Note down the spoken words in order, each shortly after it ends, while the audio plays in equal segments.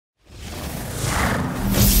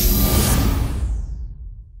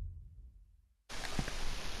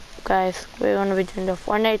guys, we're gonna be doing the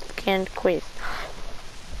Fortnite skin quiz.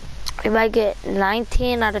 If I get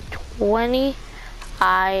 19 out of 20,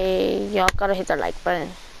 y'all gotta hit the like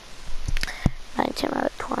button. 19 out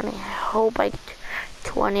of 20. I hope I get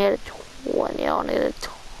 20 out of 20. I want to get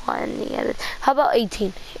 20 out of. How about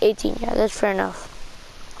 18? 18, yeah, that's fair enough.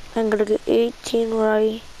 I'm gonna get 18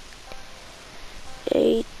 right.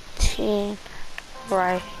 18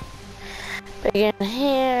 right. Begin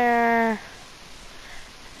here.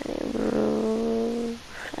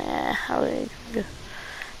 How do you do?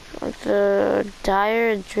 The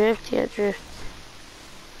dire drift, yeah, drift.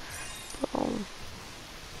 Boom.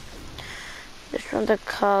 This one's the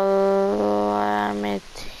calamity.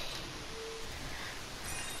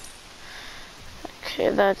 Okay,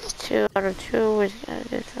 that's 2 out of 2. Which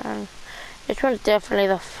this one? This one's definitely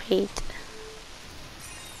the fate.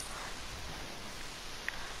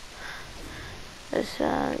 This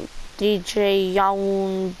DJ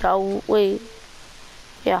Young Dow. Wait,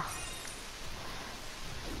 yeah.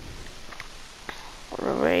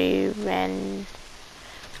 Raven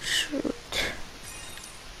shoot.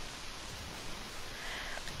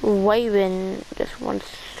 Raven. This one's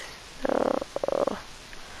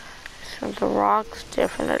the rocks,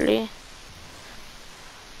 definitely.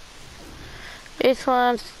 This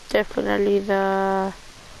one's definitely the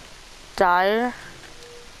dire.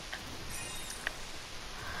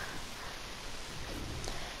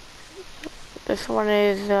 This one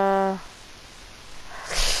is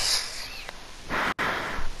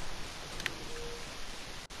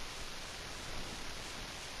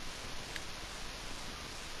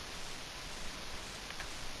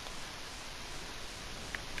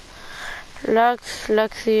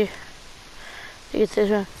Lexi. It's this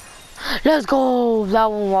one. Let's go! That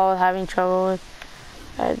one I was having trouble with.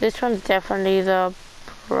 This one's definitely the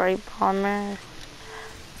bright bomber.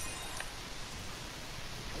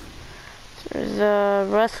 The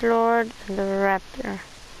Rust Lord and the Raptor.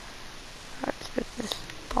 Let's pick this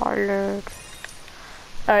Starlord.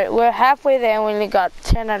 Alright, we're halfway there and we only got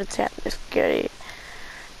 10 out of 10. Let's get it.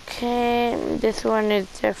 Okay, this one is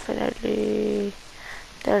definitely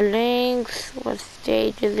the Lynx. What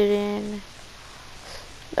stage is it in?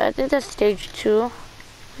 I think that's stage 2.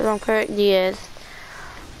 If I'm correct, yes.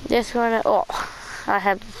 This one, oh, I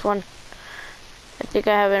have this one. I think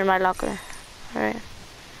I have it in my locker. Alright.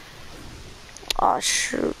 Oh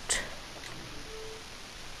shoot.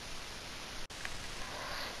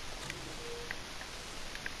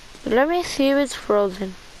 Let me see if it's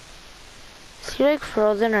frozen. Is he like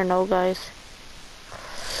frozen or no, guys?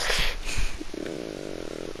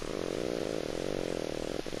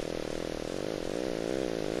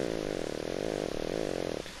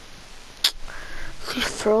 Is he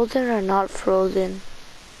frozen or not frozen?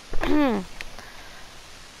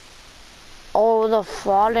 Oh, the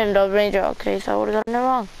Fallen Dove Ranger. Okay, so I would have done it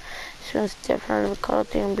wrong. This one's definitely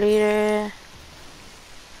called Team Bleeder.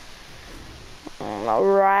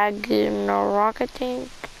 Ragnarok, I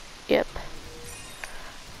think. Yep.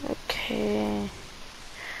 Okay.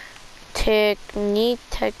 Technique.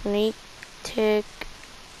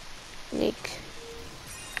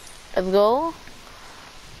 Let's go.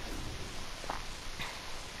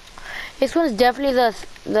 This one's definitely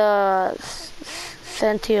the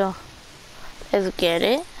Sentinel. Let's get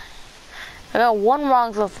it. I got one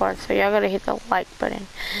wrong so far, so y'all gotta hit the like button.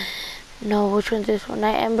 No, which one's this one?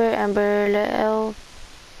 Night Ember, Ember.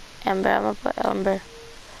 I'm gonna put Ember.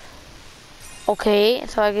 Okay,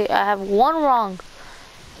 so I have one wrong.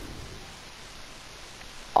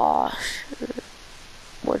 Oh shoot.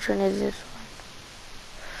 Which one is this one?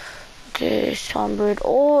 Okay, Sunbird.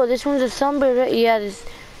 Oh, this one's a Sunbird, right? Yeah, this.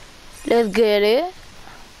 Let's get it.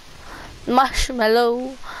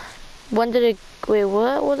 Marshmallow. When did it, wait,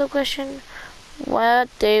 what was the question? What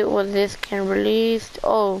date was this skin released?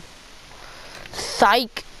 Oh,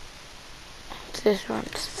 psych. This one,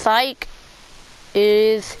 psych,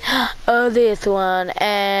 is this one,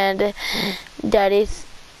 and that is,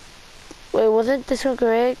 wait, wasn't this one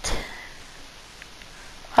correct?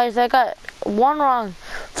 Guys, I got one wrong,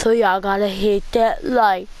 so y'all gotta hit that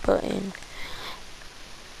like button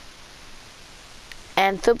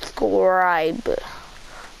and subscribe.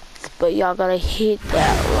 But y'all gotta hit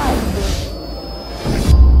that like